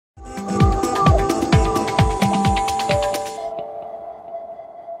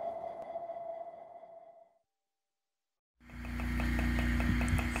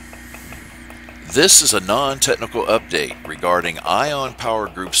This is a non-technical update regarding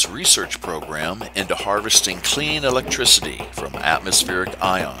IonPowerGroup's research program into harvesting clean electricity from atmospheric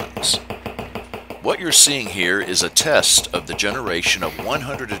ions. What you're seeing here is a test of the generation of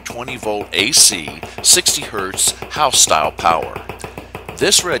 120 volt AC 60 Hz house-style power.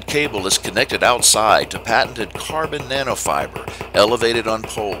 This red cable is connected outside to patented carbon nanofiber elevated on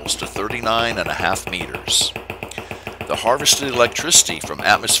poles to 39.5 meters. The harvested electricity from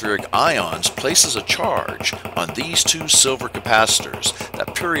atmospheric ions places a charge on these two silver capacitors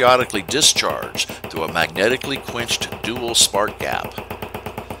that periodically discharge through a magnetically quenched dual spark gap.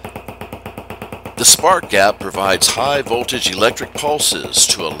 The spark gap provides high voltage electric pulses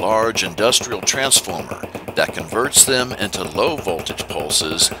to a large industrial transformer that converts them into low voltage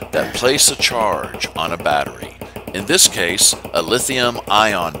pulses that place a charge on a battery, in this case a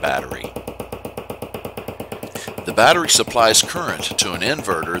lithium-ion battery. The battery supplies current to an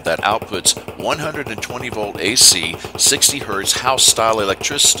inverter that outputs 120 volt AC 60 Hz house-style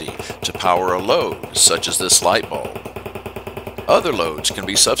electricity to power a load such as this light bulb. Other loads can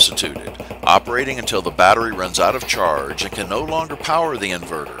be substituted, operating until the battery runs out of charge and can no longer power the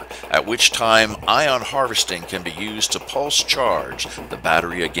inverter, at which time ion harvesting can be used to pulse charge the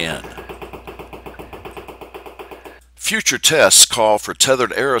battery again. Future tests call for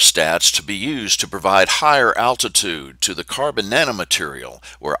tethered aerostats to be used to provide higher altitude to the carbon nanomaterial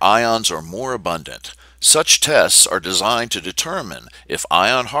where ions are more abundant. Such tests are designed to determine if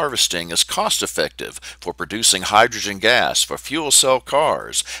ion harvesting is cost-effective for producing hydrogen gas for fuel cell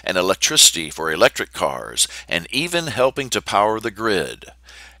cars and electricity for electric cars, and even helping to power the grid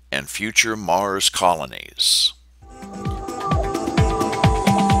and future Mars colonies.